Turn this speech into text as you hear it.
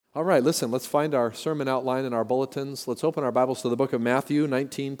All right, listen, let's find our sermon outline in our bulletins. Let's open our Bibles to the book of Matthew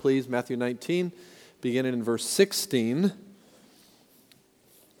 19, please. Matthew 19, beginning in verse 16.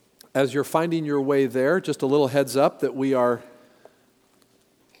 As you're finding your way there, just a little heads up that we are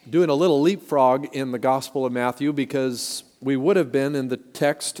doing a little leapfrog in the Gospel of Matthew because we would have been in the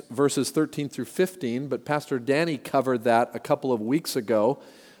text verses 13 through 15, but Pastor Danny covered that a couple of weeks ago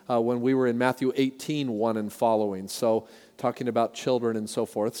when we were in Matthew 18, 1 and following. So talking about children and so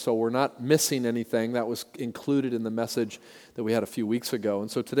forth. So we're not missing anything. That was included in the message that we had a few weeks ago.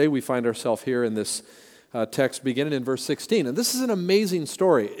 And so today we find ourselves here in this text beginning in verse 16. And this is an amazing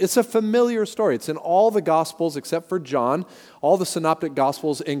story. It's a familiar story. It's in all the Gospels except for John. All the synoptic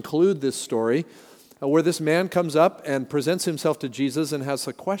Gospels include this story where this man comes up and presents himself to Jesus and has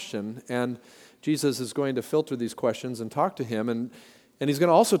a question. And Jesus is going to filter these questions and talk to him. And he's going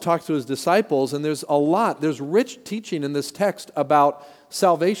to also talk to his disciples, and there's rich teaching in this text about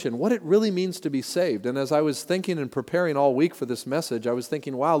salvation, what it really means to be saved. And as I was thinking and preparing all week for this message, I was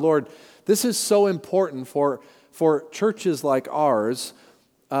thinking, wow, Lord, this is so important for churches like ours,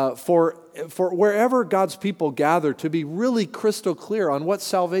 for wherever God's people gather, to be really crystal clear on what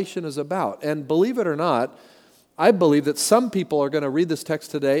salvation is about. And believe it or not, I believe that some people are going to read this text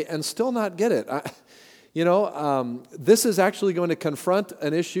today and still not get it. This is actually going to confront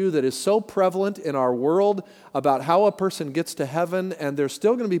an issue that is so prevalent in our world about how a person gets to heaven, and there's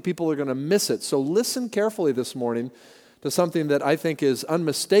still going to be people who are going to miss it. So listen carefully this morning to something that I think is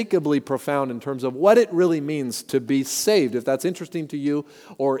unmistakably profound in terms of what it really means to be saved. If that's interesting to you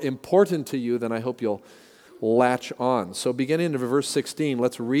or important to you, then I hope you'll latch on. So beginning of verse 16,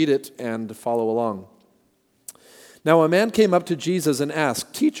 let's read it and follow along. Now a man came up to Jesus and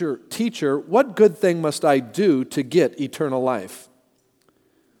asked, Teacher, what good thing must I do to get eternal life?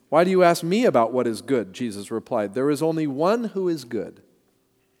 Why do you ask me about what is good? Jesus replied, There is only one who is good.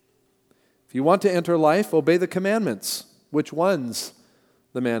 If you want to enter life, obey the commandments. Which ones?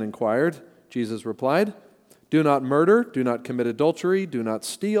 The man inquired. Jesus replied, Do not murder, do not commit adultery, do not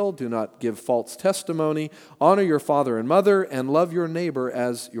steal, do not give false testimony, honor your father and mother, and love your neighbor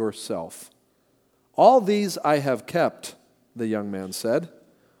as yourself. All these I have kept, the young man said.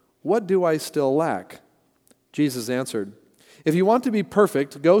 What do I still lack? Jesus answered, If you want to be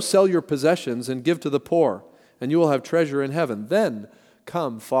perfect, go sell your possessions and give to the poor, and you will have treasure in heaven. Then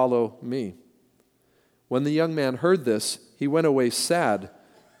come, follow me. When the young man heard this, he went away sad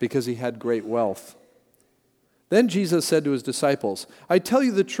because he had great wealth. Then Jesus said to his disciples, I tell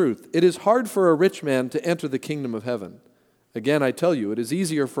you the truth, it is hard for a rich man to enter the kingdom of heaven. Again, I tell you, it is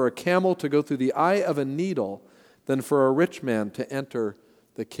easier for a camel to go through the eye of a needle than for a rich man to enter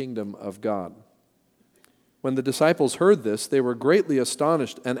the kingdom of God. When the disciples heard this, they were greatly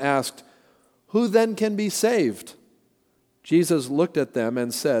astonished and asked, Who then can be saved? Jesus looked at them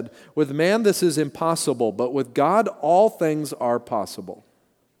and said, With man this is impossible, but with God all things are possible.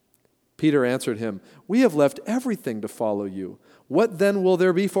 Peter answered him, We have left everything to follow you. What then will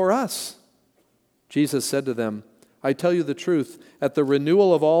there be for us? Jesus said to them, I tell you the truth, at the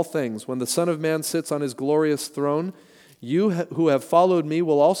renewal of all things, when the Son of Man sits on his glorious throne, you who have followed me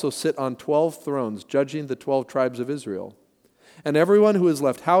will also sit on 12 thrones, judging the 12 tribes of Israel. And everyone who has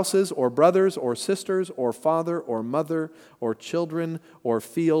left houses or brothers or sisters or father or mother or children or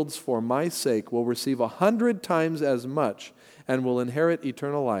fields for my sake will receive 100 times as much and will inherit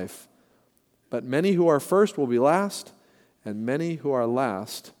eternal life. But many who are first will be last, and many who are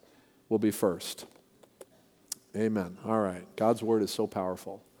last will be first. Amen. All right. God's word is so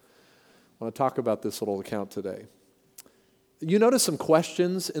powerful. I want to talk about this little account today. You notice some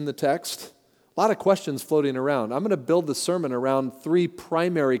questions in the text? A lot of questions floating around. I'm going to build the sermon around 3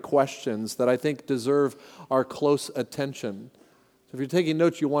 primary questions that I think deserve our close attention. So if you're taking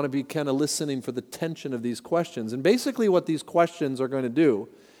notes, you want to be kind of listening for the tension of these questions. And basically what these questions are going to do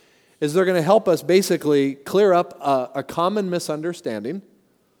is they're going to help us basically clear up a common misunderstanding.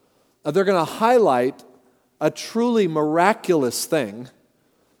 They're going to highlight a truly miraculous thing,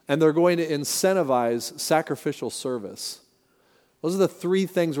 and they're going to incentivize sacrificial service. Those are the 3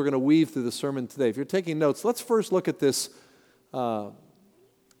 things we're going to weave through the sermon today. If you're taking notes, let's first look at this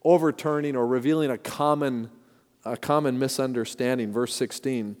overturning or revealing a common misunderstanding. Verse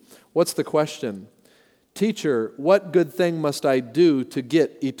 16. What's the question? Teacher, what good thing must I do to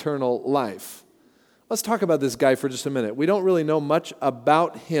get eternal life? Let's talk about this guy for just a minute. We don't really know much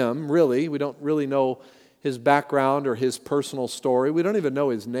about him, really. We don't really know his background or his personal story. We don't even know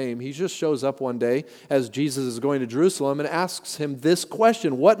his name. He just shows up one day as Jesus is going to Jerusalem and asks him this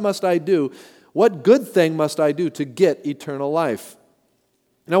question, What must I do? What good thing must I do to get eternal life?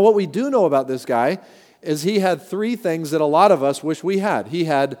 Now, what we do know about this guy is he had three things that a lot of us wish we had. He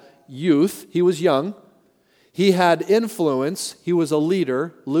had youth, he was young. He had influence, he was a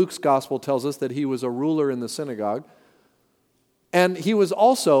leader. Luke's gospel tells us that he was a ruler in the synagogue. And he was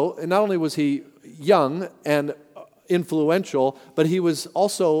also, and not only was he young and influential, but he was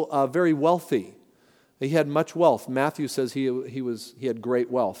also very wealthy. He had much wealth. Matthew says he had great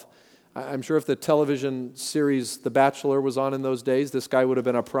wealth. I'm sure if the television series The Bachelor was on in those days, this guy would have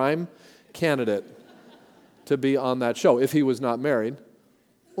been a prime candidate to be on that show if he was not married.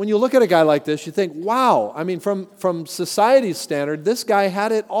 When you look at a guy like this, you think, wow, I mean, from society's standard, this guy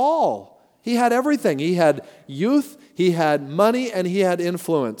had it all. He had everything. He had youth, he had money, and he had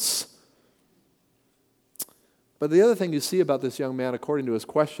influence. But the other thing you see about this young man, according to his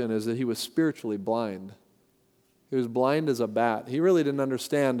question, is that he was spiritually blind. He was blind as a bat. He really didn't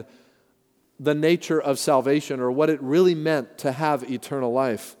understand the nature of salvation or what it really meant to have eternal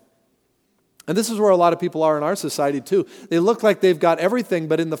life. And this is where a lot of people are in our society too. They look like they've got everything,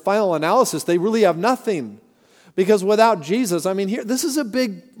 but in the final analysis, they really have nothing. Because without Jesus, I mean, this is a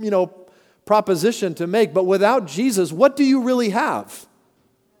big, proposition to make, but without Jesus, what do you really have?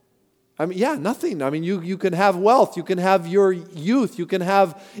 I mean, yeah, nothing. I mean, you can have wealth, you can have your youth, you can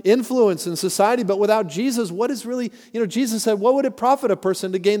have influence in society, but without Jesus, what is really, Jesus said, what would it profit a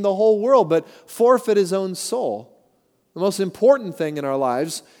person to gain the whole world but forfeit his own soul? The most important thing in our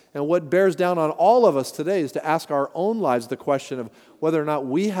lives, and what bears down on all of us today, is to ask our own lives the question of whether or not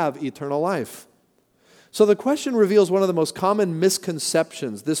we have eternal life. So the question reveals one of the most common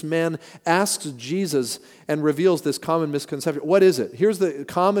misconceptions. This man asks Jesus and reveals this common misconception. What is it? Here's the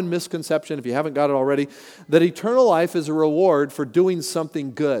common misconception, if you haven't got it already, that eternal life is a reward for doing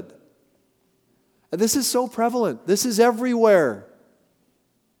something good. And this is so prevalent. This is everywhere.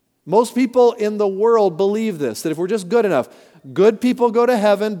 Most people in the world believe this, that if we're just good enough, good people go to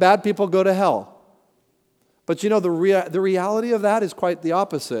heaven, bad people go to hell. But the reality of that is quite the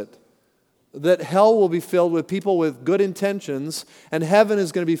opposite. That hell will be filled with people with good intentions, and heaven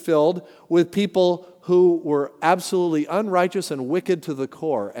is going to be filled with people who were absolutely unrighteous and wicked to the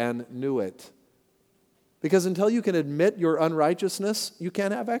core and knew it. Because until you can admit your unrighteousness, you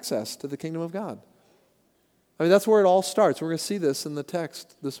can't have access to the kingdom of God. I mean, that's where it all starts. We're going to see this in the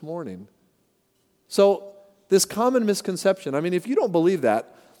text this morning. So, this common misconception, I mean, if you don't believe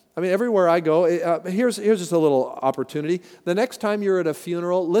that, I mean, everywhere I go, here's just a little opportunity. The next time you're at a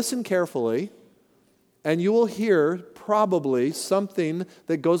funeral, listen carefully, and you will hear probably something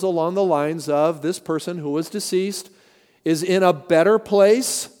that goes along the lines of this person who was deceased is in a better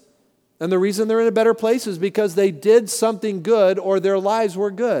place, and the reason they're in a better place is because they did something good or their lives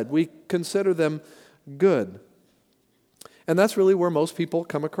were good. We consider them good. And that's really where most people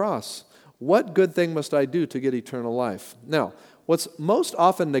come across. What good thing must I do to get eternal life? Now, what's most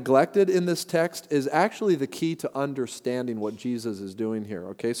often neglected in this text is actually the key to understanding what Jesus is doing here.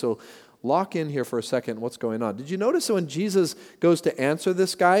 Okay, so lock in here for a second what's going on. Did you notice that when Jesus goes to answer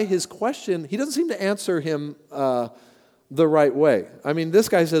this guy, his question, he doesn't seem to answer him the right way. I mean, this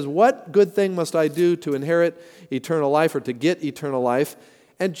guy says, what good thing must I do to inherit eternal life or to get eternal life?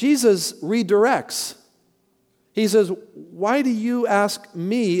 And Jesus redirects. He says, why do you ask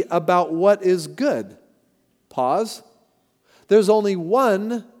me about what is good? Pause. There's only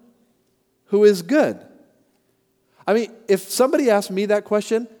one who is good. I mean, if somebody asked me that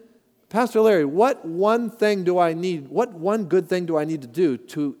question, Pastor Larry, what one thing do I need? What one good thing do I need to do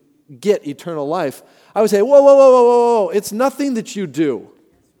to get eternal life? I would say, whoa. It's nothing that you do.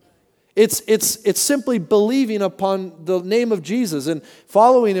 It's simply believing upon the name of Jesus and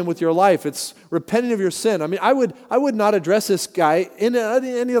following Him with your life. It's repenting of your sin. I mean, I would not address this guy in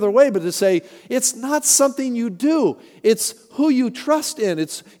any other way but to say, it's not something you do. It's who you trust in.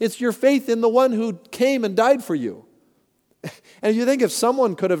 It's your faith in the one who came and died for you. And you think if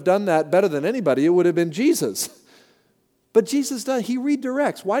someone could have done that better than anybody, it would have been Jesus. But Jesus does. He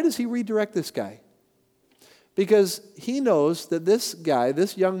redirects. Why does He redirect this guy? Because He knows that this guy,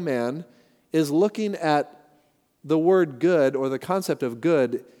 this young man, is looking at the word good or the concept of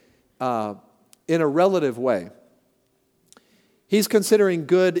good in a relative way. He's considering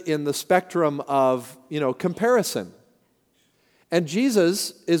good in the spectrum of, comparison. And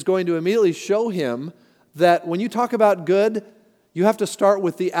Jesus is going to immediately show him that when you talk about good, you have to start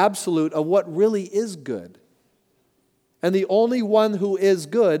with the absolute of what really is good. And the only one who is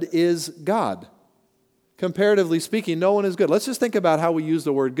good is God. Comparatively speaking, no one is good. Let's just think about how we use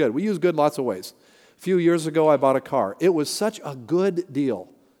the word good. We use good lots of ways. A few years ago, I bought a car. It was such a good deal.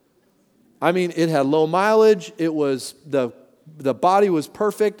 I mean, it had low mileage. It was the body was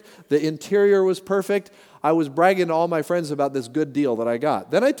perfect. The interior was perfect. I was bragging to all my friends about this good deal that I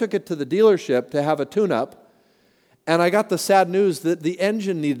got. Then I took it to the dealership to have a tune-up, and I got the sad news that the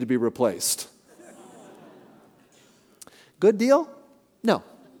engine needed to be replaced. Good deal? No,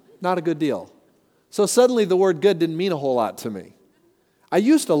 not a good deal. So suddenly the word good didn't mean a whole lot to me. I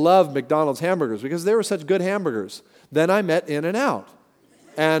used to love McDonald's hamburgers because they were such good hamburgers. Then I met In-N-Out,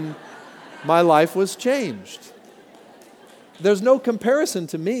 and my life was changed. There's no comparison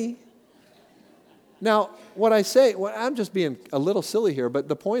to me. Now, what I say, I'm just being a little silly here, but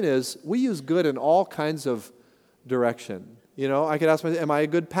the point is, we use good in all kinds of direction. You know, I could ask myself, am I a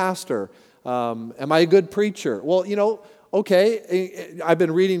good pastor? Am I a good preacher? Well, you know, okay, I've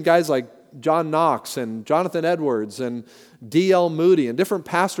been reading guys like John Knox and Jonathan Edwards and D.L. Moody and different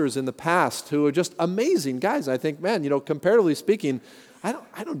pastors in the past who are just amazing guys. I think, man, you know, comparatively speaking, I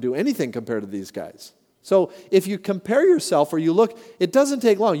don't do anything compared to these guys. So if you compare yourself or you look, it doesn't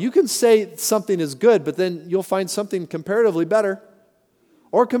take long. You can say something is good, but then you'll find something comparatively better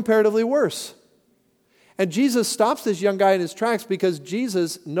or comparatively worse. And Jesus stops this young guy in his tracks because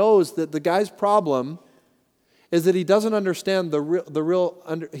Jesus knows that the guy's problem is that he doesn't understand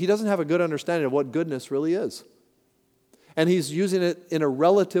he doesn't have a good understanding of what goodness really is. And he's using it in a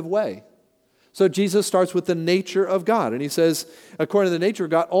relative way. So Jesus starts with the nature of God. And he says, according to the nature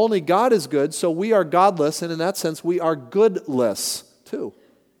of God, only God is good, so we are godless, and in that sense, we are goodless too.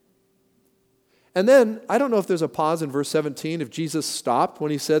 And then, I don't know if there's a pause in verse 17, if Jesus stopped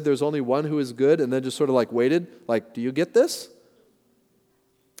when he said there's only one who is good, and then just sort of like waited, like, do you get this?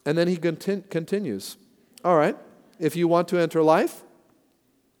 And then he continues. All right, if you want to enter life,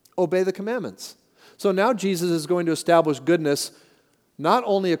 obey the commandments. So now Jesus is going to establish goodness not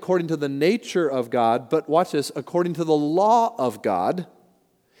only according to the nature of God, but watch this, according to the law of God.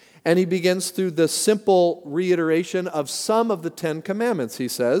 And he begins through the simple reiteration of some of the 10 commandments. He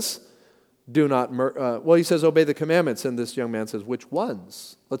says, he says, obey the commandments. And this young man says, which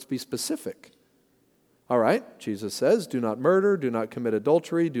ones? Let's be specific. All right, Jesus says, do not murder, do not commit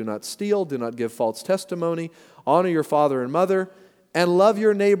adultery, do not steal, do not give false testimony, honor your father and mother, and love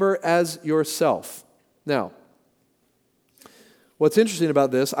your neighbor as yourself. Now, what's interesting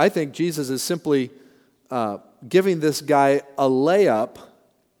about this, I think Jesus is simply giving this guy a layup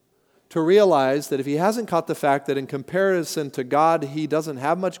to realize that if he hasn't caught the fact that in comparison to God, he doesn't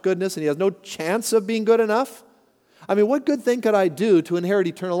have much goodness and he has no chance of being good enough. I mean, what good thing could I do to inherit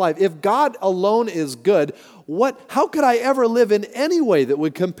eternal life? If God alone is good, how could I ever live in any way that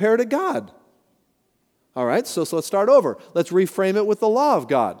would compare to God? All right, so let's start over. Let's reframe it with the law of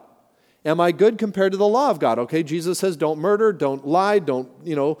God. Am I good compared to the law of God? Okay, Jesus says don't murder, don't lie, don't,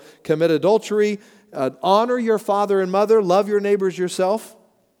 commit adultery, honor your father and mother, love your neighbors yourself.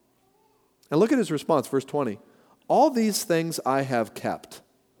 And look at his response, verse 20. All these things I have kept.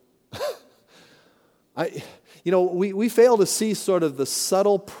 We fail to see sort of the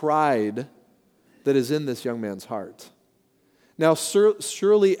subtle pride that is in this young man's heart. Now,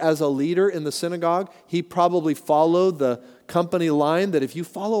 surely as a leader in the synagogue, he probably followed the company line that if you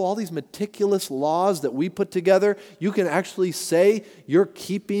follow all these meticulous laws that we put together, you can actually say you're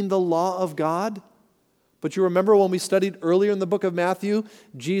keeping the law of God. But you remember when we studied earlier in the book of Matthew,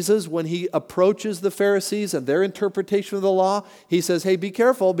 Jesus, when he approaches the Pharisees and their interpretation of the law, he says, hey, be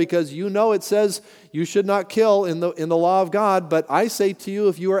careful because it says you should not kill in the law of God, but I say to you,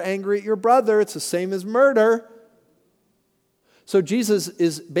 if you are angry at your brother, it's the same as murder. So Jesus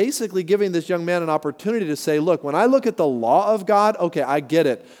is basically giving this young man an opportunity to say, look, when I look at the law of God, okay, I get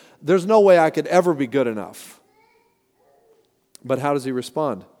it. There's no way I could ever be good enough. But how does he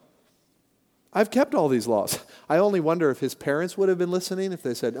respond? I've kept all these laws. I only wonder if his parents would have been listening if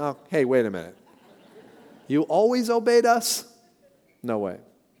they said, oh, hey, wait a minute. You always obeyed us? No way.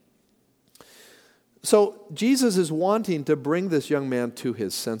 So Jesus is wanting to bring this young man to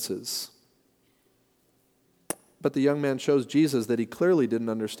his senses. But the young man shows Jesus that he clearly didn't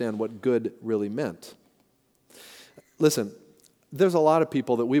understand what good really meant. Listen, there's a lot of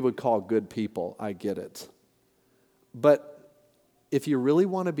people that we would call good people. I get it. But if you really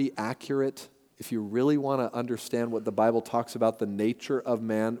want to be accurate, if you really want to understand what the Bible talks about the nature of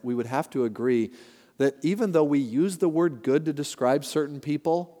man, we would have to agree that even though we use the word good to describe certain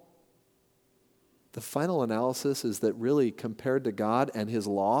people, the final analysis is that really compared to God and his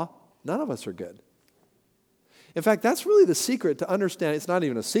law, none of us are good. In fact, that's really the secret to understand. It's not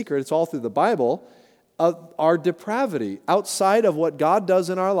even a secret, it's all through the Bible, of our depravity. Outside of what God does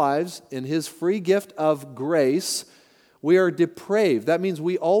in our lives, in his free gift of grace, we are depraved. That means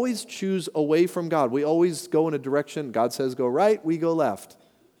we always choose away from God. We always go in a direction. God says go right, we go left.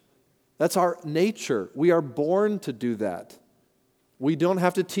 That's our nature. We are born to do that. We don't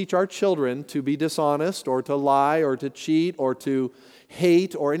have to teach our children to be dishonest or to lie or to cheat or to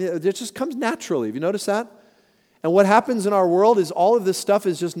hate or any. It just comes naturally. Have you noticed that? And what happens in our world is all of this stuff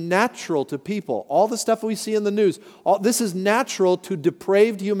is just natural to people. All the stuff we see in the news, this is natural to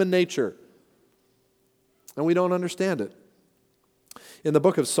depraved human nature. And we don't understand it. In the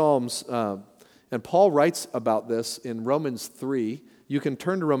book of Psalms, and Paul writes about this in Romans 3. You can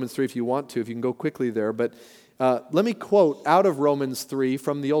turn to Romans 3 if you want to, if you can go quickly there. But let me quote out of Romans 3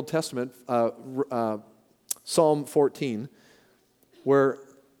 from the Old Testament, Psalm 14, where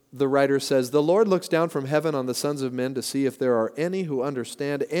the writer says, "The Lord looks down from heaven on the sons of men to see if there are any who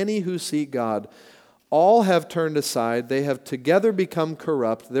understand, any who seek God. All have turned aside. They have together become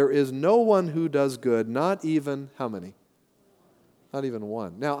corrupt. There is no one who does good, not even," how many? Not even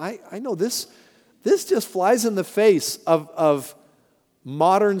one. Now, I know this just flies in the face of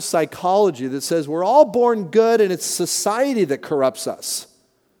modern psychology that says we're all born good and it's society that corrupts us.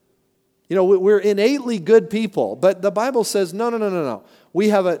 You know, we're innately good people, but the Bible says, no. We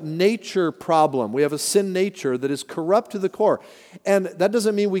have a nature problem. We have a sin nature that is corrupt to the core. And that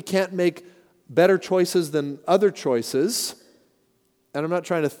doesn't mean we can't make better choices than other choices. And I'm not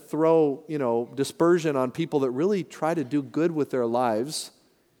trying to throw, dispersion on people that really try to do good with their lives.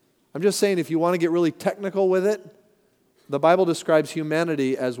 I'm just saying if you want to get really technical with it, the Bible describes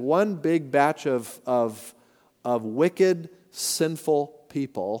humanity as one big batch of wicked, sinful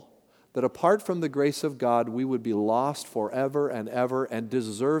people that apart from the grace of God, we would be lost forever and ever, and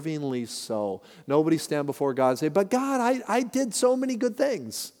deservingly so. Nobody stand before God and say, "But God, I did so many good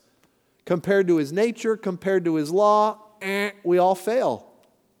things." Compared to His nature, compared to His law, we all fail.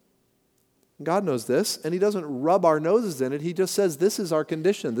 God knows this, and He doesn't rub our noses in it. He just says, this is our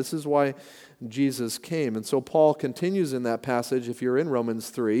condition. This is why Jesus came. And so Paul continues in that passage, if you're in Romans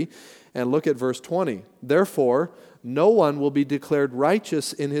 3, and look at verse 20. "Therefore, no one will be declared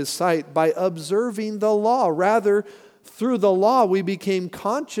righteous in his sight by observing the law. Rather, through the law we became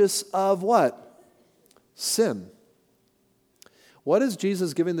conscious of" what? Sin. What is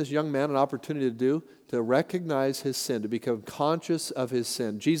Jesus giving this young man an opportunity to do? To recognize his sin, to become conscious of his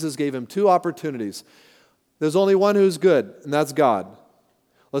sin. Jesus gave him two opportunities. There's only one who's good, and that's God.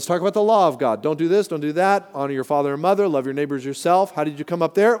 Let's talk about the law of God. Don't do this, don't do that. Honor your father and mother. Love your neighbors yourself. How did you come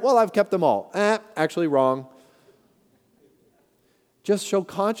up there? Well, I've kept them all. Actually wrong. Just show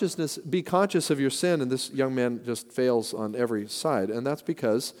consciousness, be conscious of your sin, and this young man just fails on every side. And that's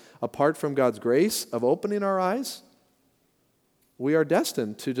because, apart from God's grace of opening our eyes, we are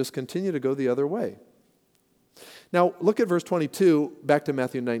destined to just continue to go the other way. Now, look at verse 22, back to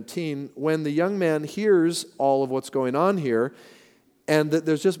Matthew 19. When the young man hears all of what's going on here, and that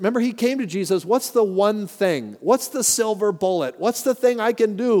there's just, remember, he came to Jesus, what's the one thing? What's the silver bullet? What's the thing I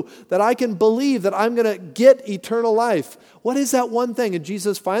can do that I can believe that I'm going to get eternal life? What is that one thing? And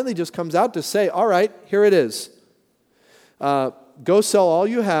Jesus finally just comes out to say, all right, here it is. Go sell all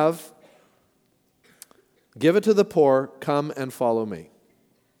you have, give it to the poor, come and follow me.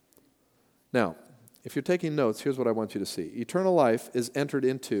 Now, if you're taking notes, here's what I want you to see. Eternal life is entered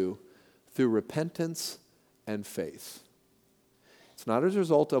into through repentance and faith. It's not as a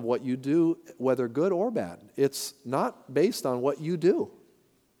result of what you do, whether good or bad. It's not based on what you do.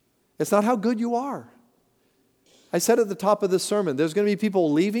 It's not how good you are. I said at the top of this sermon, there's going to be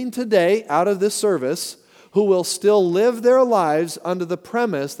people leaving today out of this service who will still live their lives under the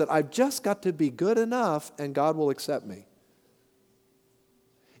premise that I've just got to be good enough and God will accept me.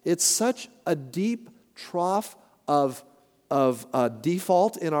 It's such a deep trough of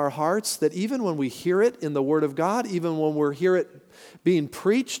default in our hearts that even when we hear it in the Word of God, even when we hear it being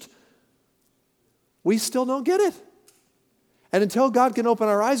preached, we still don't get it. And until God can open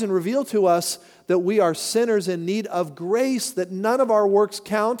our eyes and reveal to us that we are sinners in need of grace, that none of our works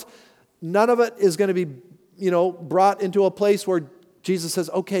count, none of it is going to be, brought into a place where Jesus says,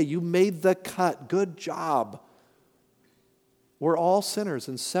 okay, you made the cut, good job. We're all sinners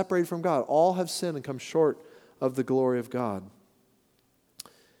and separated from God. All have sinned and come short of the glory of God.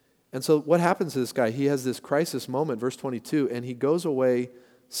 And so what happens to this guy? He has this crisis moment, verse 22, and he goes away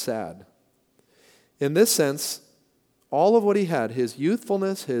sad. In this sense, all of what he had, his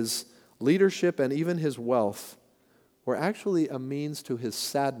youthfulness, his leadership, and even his wealth, were actually a means to his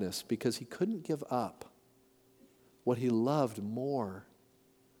sadness because he couldn't give up what he loved more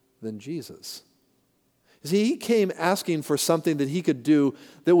than Jesus. See, he came asking for something that he could do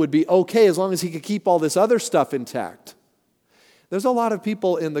that would be okay as long as he could keep all this other stuff intact. There's a lot of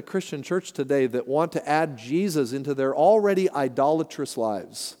people in the Christian church today that want to add Jesus into their already idolatrous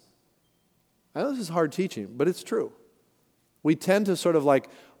lives. I know this is hard teaching, but it's true. We tend to sort of like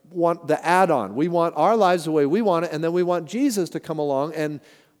want the add-on. We want our lives the way we want it, and then we want Jesus to come along and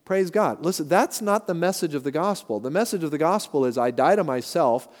praise God. Listen, that's not the message of the gospel. The message of the gospel is I die to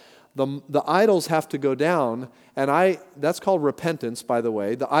myself, the idols have to go down, and that's called repentance, by the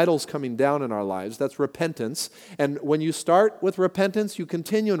way. The idols coming down in our lives, that's repentance. And when you start with repentance, you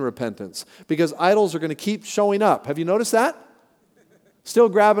continue in repentance, because idols are going to keep showing up. Have you noticed that? Still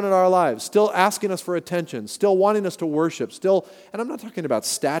grabbing at our lives, still asking us for attention, still wanting us to worship, and I'm not talking about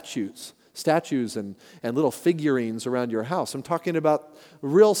statues and little figurines around your house. I'm talking about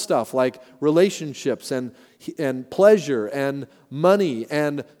real stuff like relationships and pleasure and money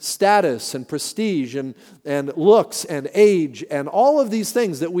and status and prestige and looks and age and all of these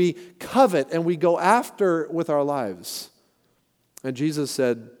things that we covet and we go after with our lives. And Jesus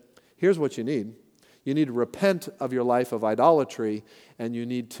said, here's what you need. You need to repent of your life of idolatry, and you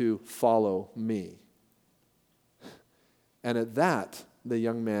need to follow me. And at that, the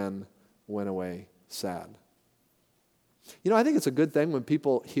young man went away sad. You know, I think it's a good thing when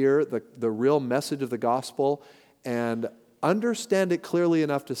people hear the real message of the gospel and understand it clearly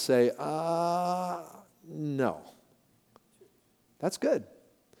enough to say, no. That's good.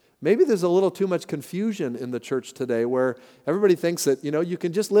 Maybe there's a little too much confusion in the church today where everybody thinks that, you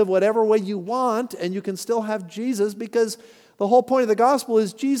can just live whatever way you want and you can still have Jesus, because the whole point of the gospel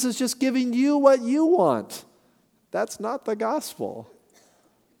is Jesus just giving you what you want. That's not the gospel.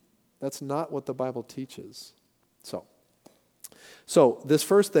 That's not what the Bible teaches. So this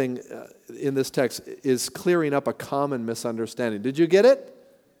first thing in this text is clearing up a common misunderstanding. Did you get it?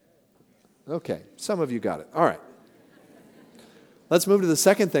 Okay, some of you got it. All right. Let's move to the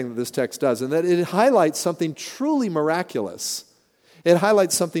second thing that this text does, and that it highlights something truly miraculous. It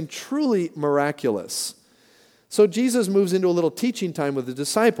highlights something truly miraculous. So Jesus moves into a little teaching time with the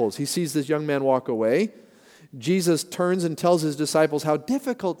disciples. He sees this young man walk away. Jesus turns and tells his disciples how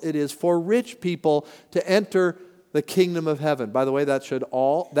difficult it is for rich people to enter the kingdom of heaven. By the way, that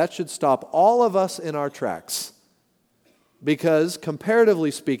should stop all of us in our tracks. Because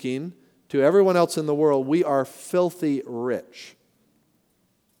comparatively speaking, to everyone else in the world, we are filthy rich.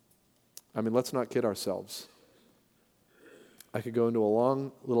 I mean, let's not kid ourselves. I could go into a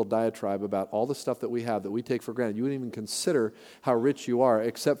long little diatribe about all the stuff that we have that we take for granted. You wouldn't even consider how rich you are,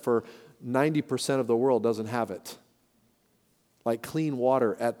 except for 90% of the world doesn't have it. Like clean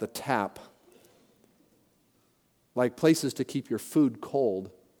water at the tap. Like places to keep your food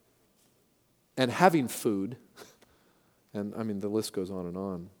cold. And having food. And I mean, the list goes on and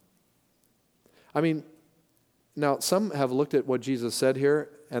on. I mean, now some have looked at what Jesus said here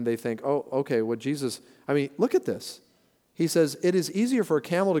and they think, oh, okay, look at this. He says, it is easier for a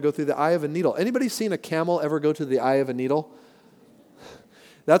camel to go through the eye of a needle. Anybody seen a camel ever go to the eye of a needle?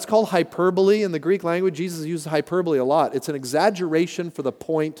 That's called hyperbole in the Greek language. Jesus uses hyperbole a lot. It's an exaggeration for the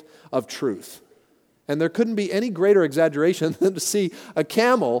point of truth. And there couldn't be any greater exaggeration than to see a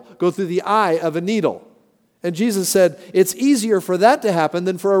camel go through the eye of a needle. And Jesus said, it's easier for that to happen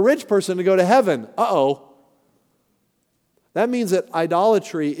than for a rich person to go to heaven. Uh-oh. That means that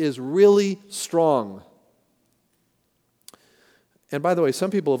idolatry is really strong. And by the way,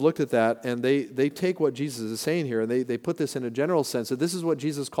 some people have looked at that and they take what Jesus is saying here and they put this in a general sense that this is what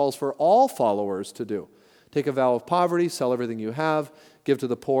Jesus calls for all followers to do. Take a vow of poverty, sell everything you have, give to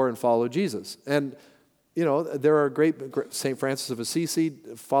the poor, and follow Jesus. And, there are great St. Francis of Assisi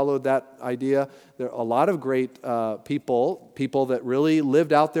followed that idea. There are a lot of great people that really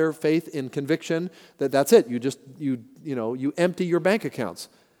lived out their faith in conviction that's it. You empty your bank accounts.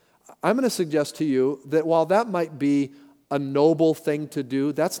 I'm going to suggest to you that while that might be a noble thing to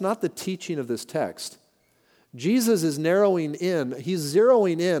do, that's not the teaching of this text. Jesus is he's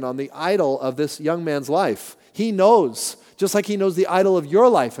zeroing in on the idol of this young man's life. He knows, just like he knows the idol of your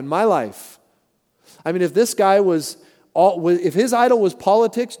life and my life. I mean, if this guy if his idol was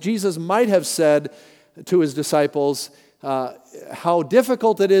politics, Jesus might have said to his disciples how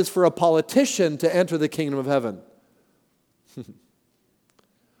difficult it is for a politician to enter the kingdom of heaven.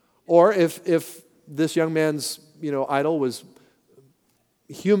 Or if this young man's idol was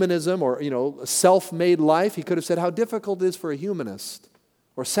humanism or a self-made life, he could have said how difficult it is for a humanist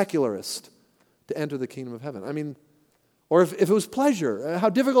or secularist to enter the kingdom of heaven. I mean, or if it was pleasure, how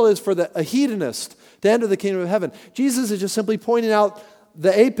difficult it is for a hedonist to enter the kingdom of heaven. Jesus is just simply pointing out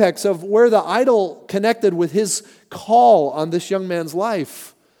the apex of where the idol connected with his call on this young man's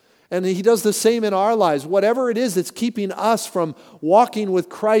life. And he does the same in our lives. Whatever it is that's keeping us from walking with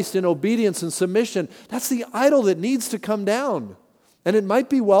Christ in obedience and submission, that's the idol that needs to come down. And it might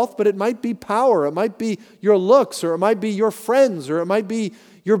be wealth, but it might be power. It might be your looks, or it might be your friends, or it might be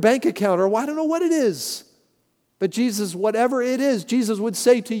your bank account, or I don't know what it is. But Jesus, whatever it is, Jesus would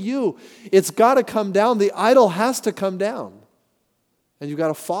say to you, it's got to come down. The idol has to come down. And you've got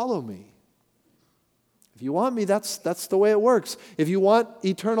to follow me. If you want me, that's the way it works. If you want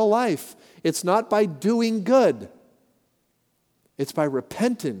eternal life, it's not by doing good. It's by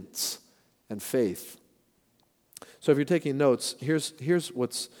repentance and faith. So if you're taking notes, here's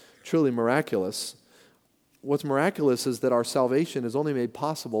what's truly miraculous. What's miraculous is that our salvation is only made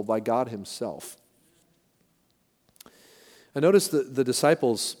possible by God himself. I notice the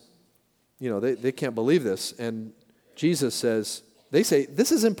disciples, they can't believe this. And Jesus says, they say,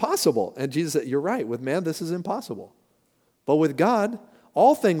 this is impossible. And Jesus said, you're right. With man, this is impossible. But with God,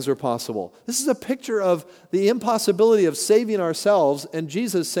 all things are possible. This is a picture of the impossibility of saving ourselves. And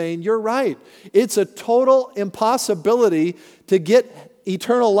Jesus saying, you're right. It's a total impossibility to get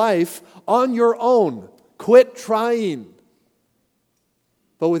eternal life on your own. Quit trying.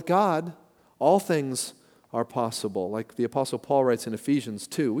 But with God, all things are possible. Like the Apostle Paul writes in Ephesians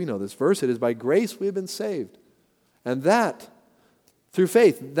 2, we know this verse, it is by grace we have been saved. And that, through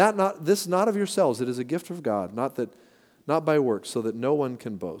faith, this is not of yourselves, it is a gift of God, not by works, so that no one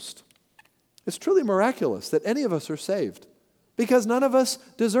can boast. It's truly miraculous that any of us are saved, because none of us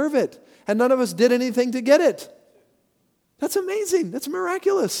deserve it, and none of us did anything to get it. That's amazing. That's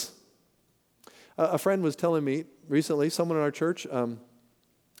miraculous. A friend was telling me recently, someone in our church,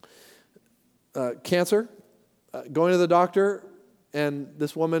 cancer, going to the doctor, and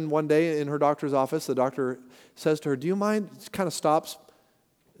this woman one day in her doctor's office, the doctor says to her, do you mind, kind of stops,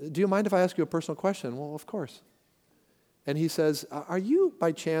 do you mind if I ask you a personal question? Well, of course. And he says, are you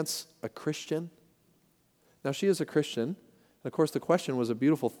by chance a Christian? Now she is a Christian. And of course the question was a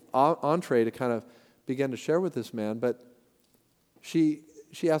beautiful entree to kind of begin to share with this man, but she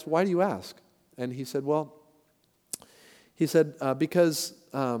asked, why do you ask? And he said, because,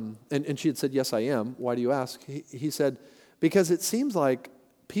 and she had said, yes, I am. Why do you ask? He said, because it seems like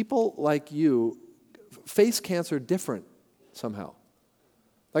people like you face cancer different somehow.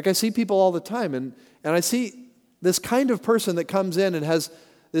 Like I see people all the time, and I see this kind of person that comes in and has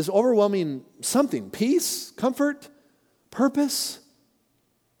this overwhelming something, peace, comfort, purpose,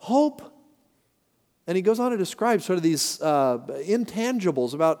 hope. And he goes on to describe sort of these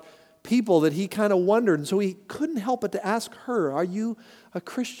intangibles about people that he kind of wondered. And so he couldn't help but to ask her, are you a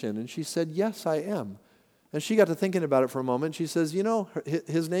Christian? And she said, yes, I am. And she got to thinking about it for a moment. She says,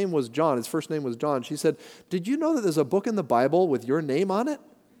 his name was John. His first name was John. She said, did you know that there's a book in the Bible with your name on it?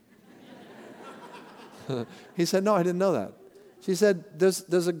 He said, no, I didn't know that. She said,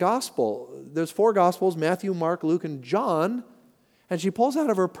 there's a gospel. There's 4 gospels, Matthew, Mark, Luke, and John. And she pulls out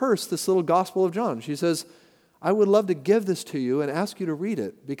of her purse this little gospel of John. She says, I would love to give this to you and ask you to read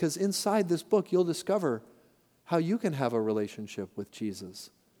it, because inside this book you'll discover how you can have a relationship with Jesus.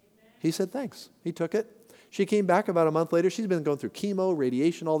 He said, thanks. He took it. She came back about a month later. She's been going through chemo,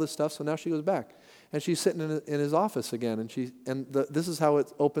 radiation, all this stuff, so now she goes back. And she's sitting in his office again, and this is how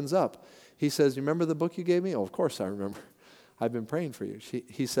it opens up. He says, you remember the book you gave me? Oh, of course I remember. I've been praying for you.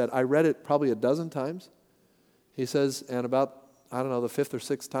 He said, I read it probably a dozen times. He says, and about, the 5th or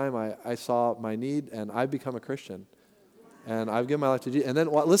 6th time I saw my need, and I've become a Christian. And I've given my life to Jesus. And then,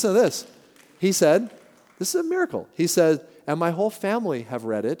 listen to this. He said, this is a miracle. He said, and my whole family have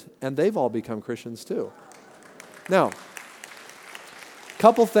read it, and they've all become Christians too. Now,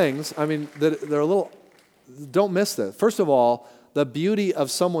 couple things, that they're a little, don't miss this. First of all, the beauty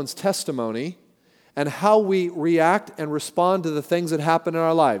of someone's testimony and how we react and respond to the things that happen in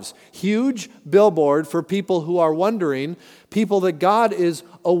our lives. Huge billboard for people who are wondering, people that God is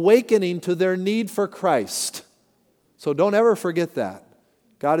awakening to their need for Christ. So don't ever forget that.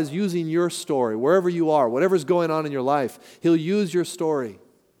 God is using your story, wherever you are, whatever's going on in your life, He'll use your story.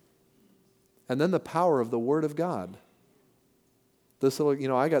 And then the power of the Word of God. This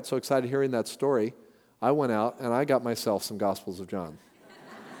little, I got so excited hearing that story, I went out and I got myself some Gospels of John.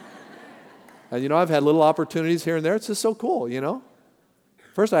 And I've had little opportunities here and there. It's just so cool,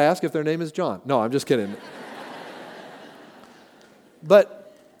 First I ask if their name is John. No, I'm just kidding.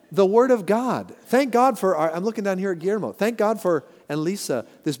 But the Word of God. Thank God for I'm looking down here at Guillermo. Thank God for, and Lisa,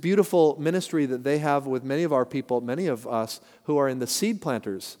 this beautiful ministry that they have with many of our people, many of us who are in the Seed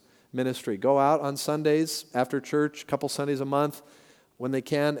Planters ministry. Go out on Sundays after church, a couple Sundays a month when they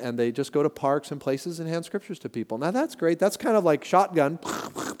can, and they just go to parks and places and hand scriptures to people. Now that's great. That's kind of like shotgun.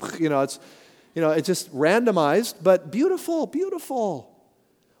 It's just randomized, but beautiful, beautiful.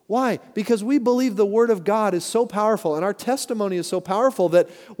 Why? Because we believe the Word of God is so powerful, and our testimony is so powerful that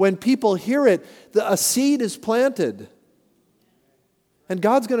when people hear it, a seed is planted. And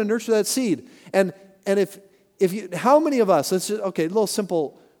God's going to nurture that seed. And if you, how many of us, let's just, okay, a little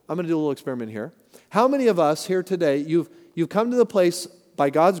simple, I'm going to do a little experiment here. How many of us here today, you've come to the place by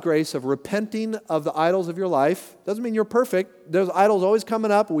God's grace of repenting of the idols of your life? Doesn't mean you're perfect. There's idols always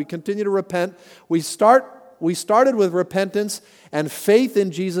coming up. We continue to repent. We started with repentance and faith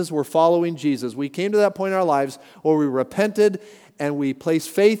in Jesus. We're following Jesus. We came to that point in our lives where we repented and we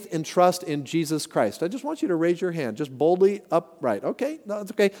placed faith and trust in Jesus Christ. I just want you to raise your hand, just boldly upright. Okay, no,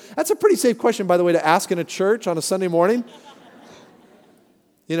 that's okay. That's a pretty safe question, by the way, to ask in a church on a Sunday morning.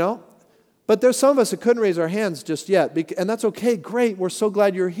 You know? But there's some of us that couldn't raise our hands just yet, and that's okay, great, we're so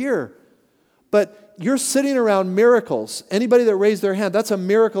glad you're here. But you're sitting around miracles. Anybody that raised their hand, that's a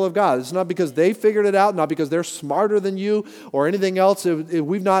miracle of God. It's not because they figured it out, not because they're smarter than you or anything else.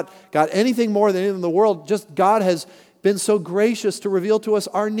 We've not got anything more than anything in the world. Just God has been so gracious to reveal to us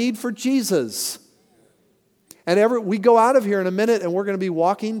our need for Jesus. And we go out of here in a minute and we're going to be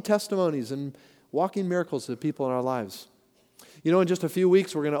walking testimonies and walking miracles to people in our lives. You know, in just a few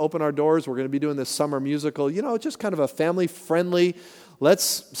weeks, we're going to open our doors. We're going to be doing this summer musical. You know, just kind of a family-friendly,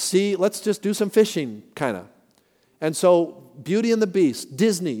 let's just do some fishing kind of. And so, Beauty and the Beast,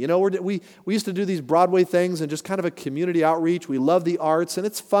 Disney. You know, we used to do these Broadway things and just kind of a community outreach. We love the arts, and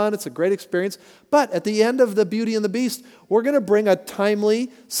it's fun. It's a great experience. But at the end of the Beauty and the Beast, we're going to bring a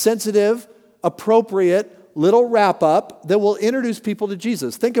timely, sensitive, appropriate little wrap-up that will introduce people to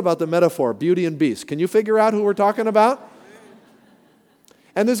Jesus. Think about the metaphor, Beauty and Beast. Can you figure out who we're talking about?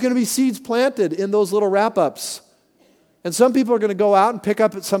 And there's going to be seeds planted in those little wrap-ups. And some people are going to go out and pick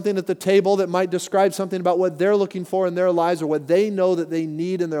up something at the table that might describe something about what they're looking for in their lives or what they know that they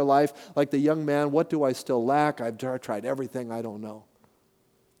need in their life. Like the young man, what do I still lack? I've tried everything, I don't know.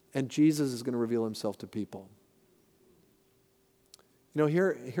 And Jesus is going to reveal himself to people. You know,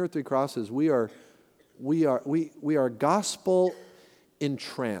 here at Three Crosses, we are gospel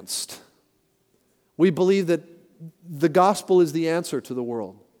entranced. We believe that the gospel is the answer to the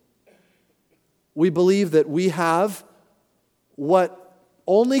world. We believe that we have what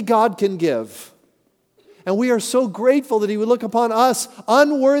only God can give. And we are so grateful that he would look upon us,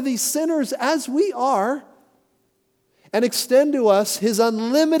 unworthy sinners as we are, and extend to us his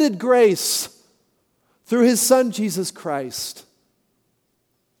unlimited grace through his Son, Jesus Christ.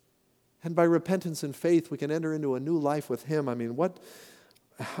 And by repentance and faith, we can enter into a new life with him. I mean,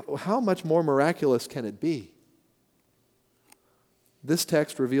 how much more miraculous can it be? This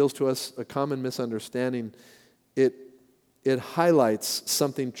text reveals to us a common misunderstanding. It highlights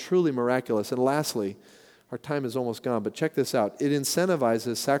something truly miraculous. And lastly, our time is almost gone, but check this out. It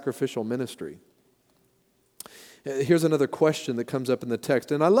incentivizes sacrificial ministry. Here's another question that comes up in the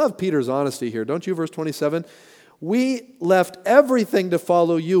text. And I love Peter's honesty here. Don't you? Verse 27. We left everything to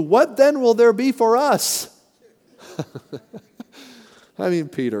follow you. What then will there be for us? I mean,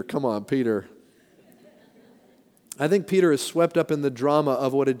 Peter, come on, Peter. I think Peter is swept up in the drama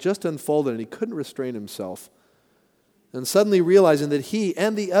of what had just unfolded, and he couldn't restrain himself. And suddenly realizing that he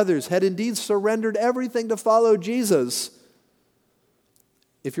and the others had indeed surrendered everything to follow Jesus.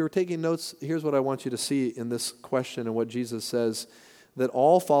 If you're taking notes, here's what I want you to see in this question and what Jesus says, that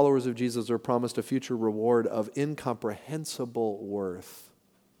all followers of Jesus are promised a future reward of incomprehensible worth.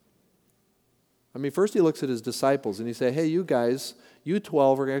 I mean, first he looks at his disciples and he says, hey, you guys, you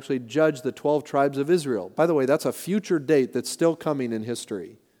 12 are going to actually judge the 12 tribes of Israel. By the way, that's a future date that's still coming in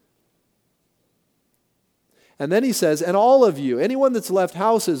history. And then he says, and all of you, anyone that's left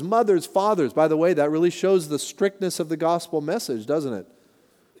houses, mothers, fathers. By the way, that really shows the strictness of the gospel message, doesn't it?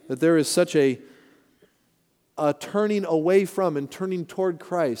 That there is such a turning away from and turning toward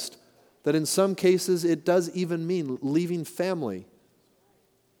Christ that in some cases it does even mean leaving family.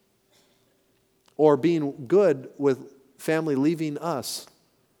 Or being good with family leaving us.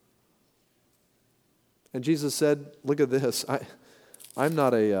 And Jesus said, look at this. I'm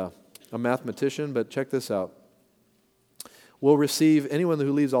not a mathematician, but check this out. Anyone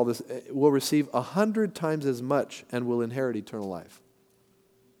who leaves all this will receive 100 times as much and will inherit eternal life.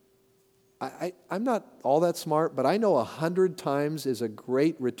 I'm not all that smart, but I know 100 times is a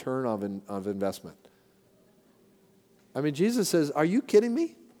great return of investment. I mean, Jesus says, are you kidding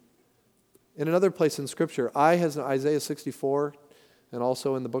me? In another place in Scripture, Isaiah 64, and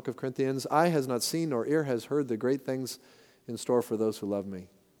also in the book of Corinthians, eye has not seen nor ear has heard the great things in store for those who love me.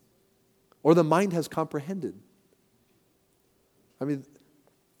 Or the mind has comprehended. I mean,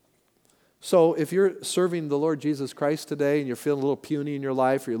 so if you're serving the Lord Jesus Christ today and you're feeling a little puny in your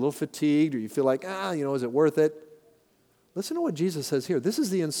life, or you're a little fatigued, or you feel like, is it worth it? Listen to what Jesus says here. This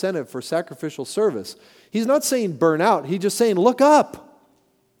is the incentive for sacrificial service. He's not saying burn out. He's just saying look up.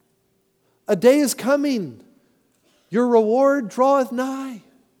 A day is coming. Your reward draweth nigh.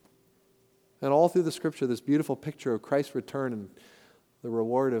 And all through the Scripture, this beautiful picture of Christ's return and the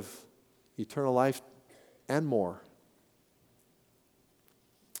reward of eternal life, and more.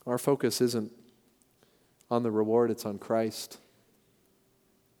 Our focus isn't on the reward, it's on Christ.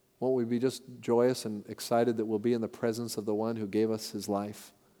 Won't we be just joyous and excited that we'll be in the presence of the one who gave us his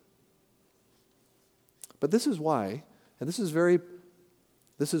life? But this is why, and this is very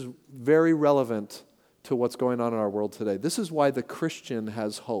relevant to what's going on in our world today. This is why the Christian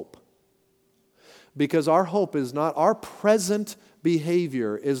has hope. Because our hope is not, our present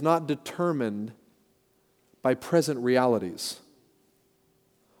behavior is not determined by present realities.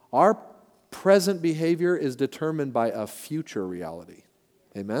 Our present behavior is determined by a future reality.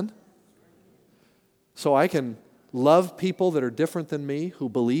 Amen? So I can love people that are different than me, who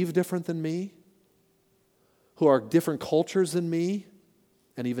believe different than me, who are different cultures than me,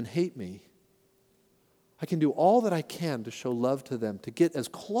 and even hate me. I can do all that I can to show love to them, to get as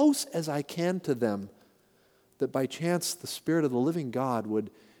close as I can to them, that by chance the Spirit of the living God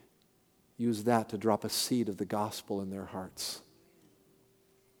would use that to drop a seed of the gospel in their hearts.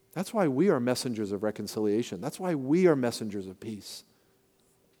 That's why we are messengers of reconciliation. That's why we are messengers of peace.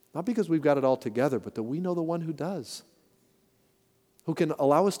 Not because we've got it all together, but that we know the one who does, who can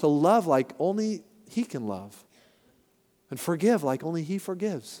allow us to love like only he can love, and forgive like only he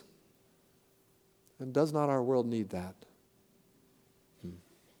forgives. And does not our world need that?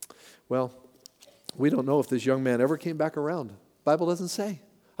 Well, we don't know if this young man ever came back around. The Bible doesn't say.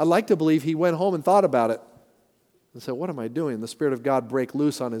 I'd like to believe he went home and thought about it and said, what am I doing? The Spirit of God break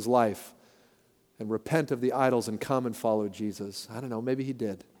loose on his life and repent of the idols and come and follow Jesus. I don't know, maybe he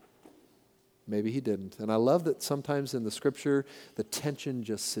did. Maybe he didn't. And I love that sometimes in the Scripture, the tension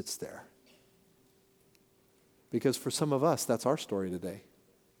just sits there. Because for some of us, that's our story today.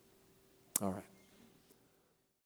 All right.